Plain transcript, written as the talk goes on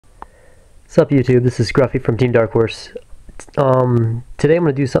What's up, YouTube? This is Scruffy from Team Dark Horse. Today I'm going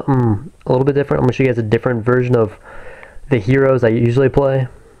to do something a little bit different. I'm going to show you guys a different version of the heroes I usually play.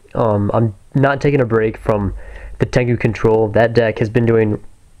 I'm not taking a break from the Tengu Control. That deck has been doing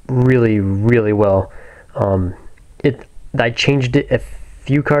really well. I changed it a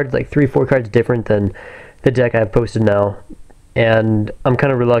few cards, like 3-4 cards different than the deck I've posted now. And I'm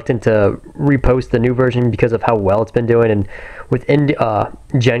kind of reluctant to repost the new version because of how well it's been doing, and with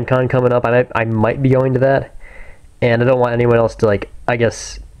Gen Con coming up, I might be going to that, and I don't want anyone else to, like, I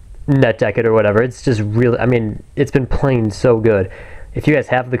guess, net deck it or whatever. It's just really, I mean, it's been playing so good. If you guys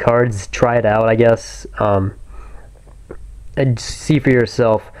have the cards, try it out, I guess, and see for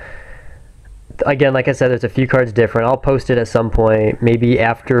yourself. Again, like I said, there's a few cards different. I'll post it at some point, maybe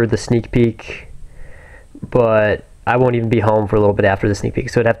after the sneak peek, but I won't even be home for a little bit after the sneak peek,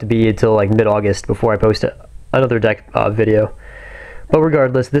 so it'd have to be until like mid-August before I post another deck video. But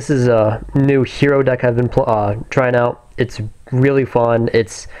regardless, this is a new hero deck I've been trying out. It's really fun.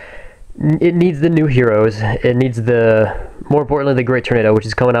 It needs the new heroes. It needs more importantly, the Great Tornado, which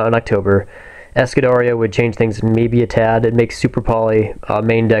is coming out in October. Escudaria would change things maybe a tad. It makes Super Poly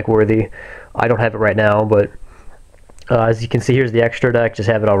main deck worthy. I don't have it right now, but as you can see, here's the extra deck. Just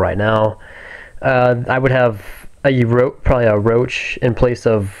have it all right now. I would have probably a Roach in place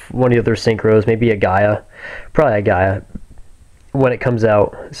of one of the other synchros, maybe a Gaia, probably a Gaia when it comes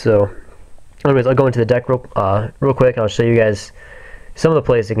out. So anyways, I'll go into the deck real quick, and I'll show you guys some of the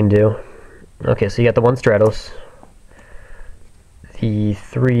plays it can do. Okay, so you got the 1 Stratos, the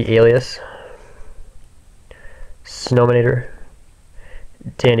 3 Alias, Snowmanator,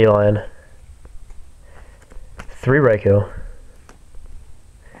 Dandelion, 3 Raikou,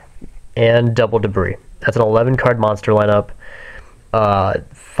 and double Debris. That's an 11 card monster lineup.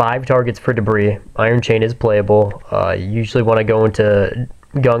 5 targets for Debris. Iron Chain is playable. You usually want to go into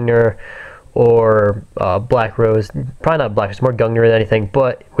Gungnir or Black Rose. Probably not Black Rose, more Gungnir than anything.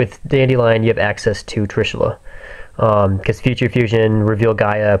 But with Dandelion, you have access to Trishula. Because Future Fusion, reveal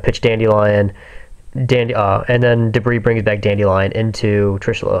Gaia, pitch Dandelion, and then Debris brings back Dandelion into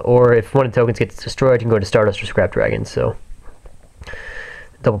Trishula. Or if one of the tokens gets destroyed, you can go to Stardust or Scrap Dragon. So,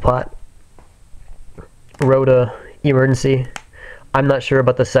 double pot. Rhoda, Emergency. I'm not sure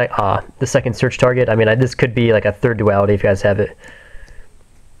about the second search target. I mean, this could be like a third duality if you guys have it.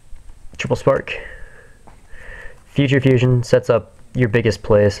 Triple Spark. Future Fusion sets up your biggest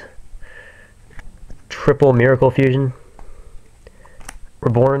plays. Triple Miracle Fusion.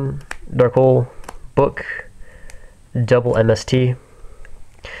 Reborn, Dark Hole, Book, double MST.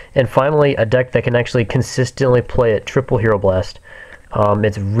 And finally, a deck that can actually consistently play it, Triple Hero Blast.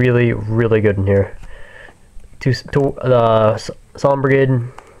 It's really good in here. Solemn Brigade,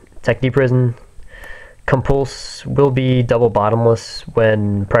 Technique Prison, Compulse will be double bottomless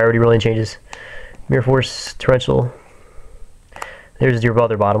when priority ruling changes. Mirror Force, Torrential. There's your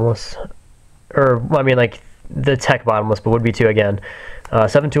other bottomless. Or, I mean, like, the tech bottomless, but would be 2 again.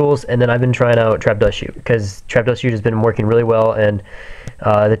 7 tools, and then I've been trying out Trap Dust Shoot, because Trap Dust Shoot has been working really well, and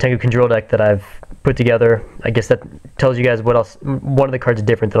the Tengu Control deck that I've put together, I guess that tells you guys what else, one of the cards is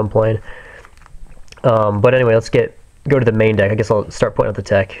different that I'm playing. But anyway, let's go to the main deck. I guess I'll start pointing out the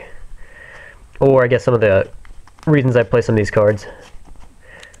tech, or I guess some of the reasons I play some of these cards.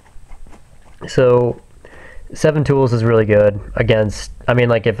 So 7 tools is really good against, I mean,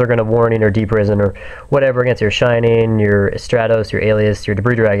 like, if they're going to Warning or Deep Prison or whatever against your Shining, your Stratos, your Alias, your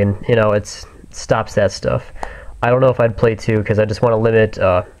Debris Dragon, you know, it stops that stuff. I don't know if I'd play 2 because I just want to limit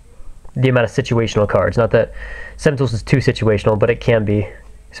the amount of situational cards. Not that 7 tools is too situational, but it can be,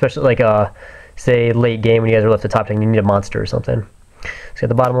 especially like say late game when you guys are left the top deck and you need a monster or something. So got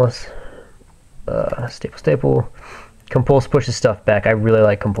the bottomless, staple. Compulse pushes stuff back. I really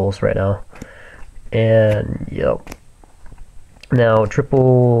like Compulse right now. And yep. Now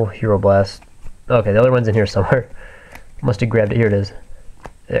Triple Hero Blast. Okay, the other one's in here somewhere. Must have grabbed it. Here it is.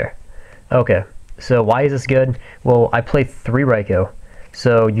 There. Okay. So why is this good? Well, I play 3 Raikou.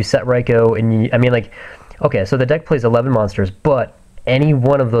 So you set Raikou and I mean, like, okay, so the deck plays 11 monsters, but any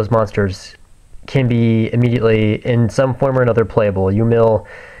one of those monsters can be immediately in some form or another playable. You mill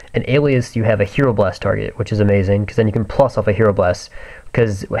an Alias, you have a Hero Blast target, which is amazing, because then you can plus off a Hero Blast,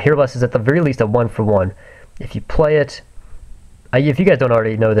 because Hero Blast is at the very least a 1-for-1. If you play it, if you guys don't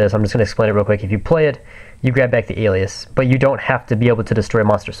already know this, I'm just going to explain it real quick. If you play it, you grab back the Alias, but you don't have to be able to destroy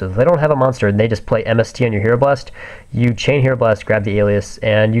monsters. So if they don't have a monster and they just play MST on your Hero Blast, you chain Hero Blast, grab the Alias,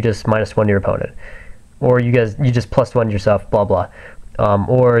 and you just -1 to your opponent. Or you just +1 yourself, blah blah.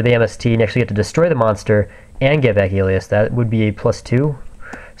 Or the MST, and actually get to destroy the monster and get back Alias. That would be a +2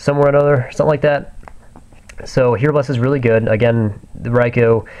 somewhere or another, something like that. So Hero Blast is really good. Again, the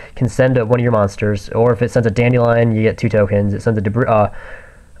Raikou can send one of your monsters, or if it sends a Dandelion, you get 2 tokens. It sends a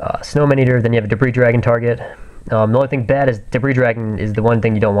Snow Man-Eater, then you have a Debris Dragon target. The only thing bad is Debris Dragon is the one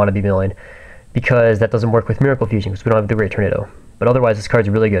thing you don't want to be milling, because that doesn't work with Miracle Fusion, because we don't have the Great Tornado. But otherwise, this card's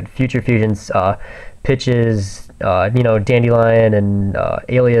really good. Future Fusions, pitches, Dandelion and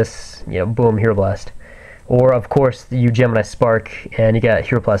Alias, boom, Hero Blast. Or, of course, you Gemini Spark, and you got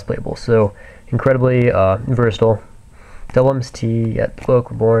Hero Blast playable. So, incredibly versatile. Double MST, got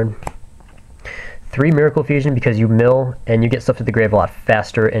Cloak, Reborn. 3 Miracle Fusion because you mill, and you get stuff to the grave a lot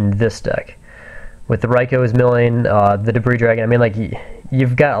faster in this deck. With the Raikou is milling, the Debris Dragon, I mean, like,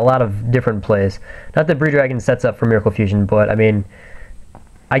 you've got a lot of different plays. Not that Debris Dragon sets up for Miracle Fusion, but, I mean,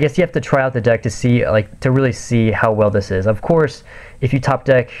 I guess you have to try out the deck to see, to really see how well this is. Of course, if you top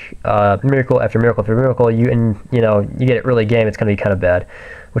deck Miracle after Miracle after Miracle, you get it early game, it's going to be kind of bad.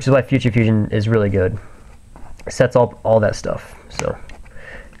 Which is why Future Fusion is really good. Sets all that stuff. So,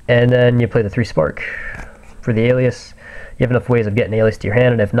 and then you play the 3 Spark for the Alias. You have enough ways of getting Alias to your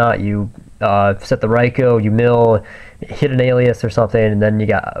hand, and if not, you set the Raikou, you mill, hit an Alias or something, and then you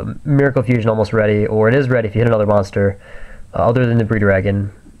got Miracle Fusion almost ready, or it is ready if you hit another monster other than the Debris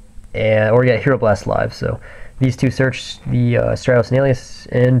Dragon. Or you got Hero Blast live. So these 2 search the Stratos and Alias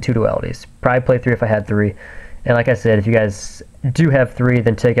in 2 dualities. Probably play 3 if I had 3. And like I said, if you guys do have 3,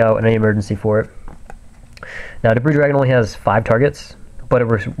 then take out any emergency for it. Now, Debris Dragon only has 5 targets, but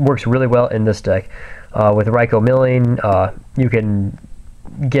it works really well in this deck. With Raikou milling, you can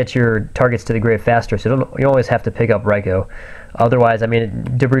get your targets to the grave faster, so you don't always have to pick up Raikou. Otherwise, I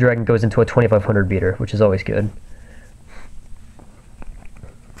mean, Debris Dragon goes into a 2500 beater, which is always good.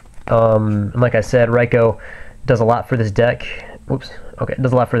 And like I said, Raikou does a lot for this deck. Whoops. Okay, it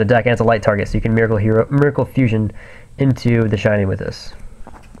does a lot for the deck, and it's a light target, so you can Miracle Fusion into the Shiny with this.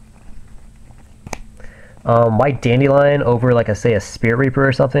 Why Dandelion over, like, say, a Spirit Reaper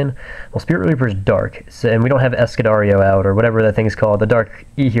or something? Well, Spirit Reaper is dark, so, and we don't have Escudario out, or whatever that thing's called, the dark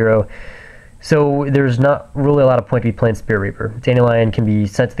E-Hero. So there's not really a lot of point to be playing Spirit Reaper. Dandelion can be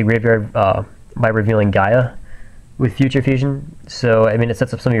sent to the graveyard by revealing Gaia with Future Fusion. So, I mean, it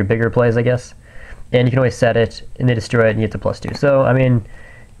sets up some of your bigger plays, I guess. And you can always set it, and they destroy it, and you get to +2. So, I mean,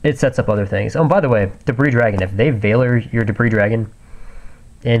 it sets up other things. Oh, and by the way, Debris Dragon, if they Veiler your Debris Dragon,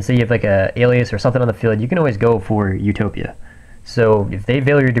 and say you have like a Alias or something on the field, you can always go for Utopia. So if they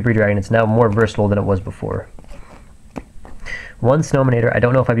Veiler your Debris Dragon, it's now more versatile than it was before. 1 Snow Man-Eater, I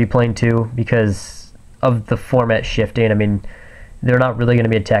don't know if I'd be playing 2 because of the format shifting. I mean, they're not really going to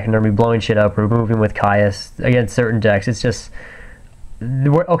be attacking, they're going to be blowing shit up or moving with Caius against certain decks. It's just,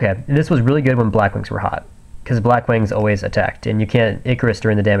 okay, this was really good when Blackwings were hot, because Blackwings always attacked, and you can't Icarus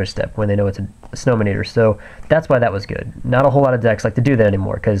during the damage step when they know it's a Snow Man-Eater, so that's why that was good. Not a whole lot of decks like to do that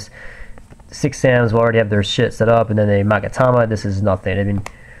anymore, because 6 Sams will already have their shit set up, and then they Magatama. This is nothing. I mean,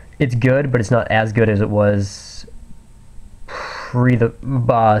 it's good, but it's not as good as it was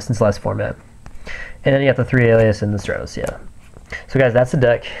since the last format. And then you got the 3 Alias and the Stratos, yeah. So guys, that's the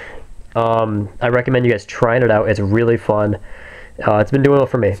deck. I recommend you guys trying it out. It's really fun. It's been doing well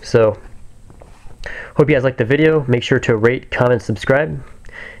for me, so hope you guys liked the video. Make sure to rate, comment, subscribe.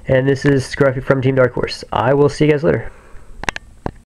 And this is Scruffy from Team Dark Horse. I will see you guys later.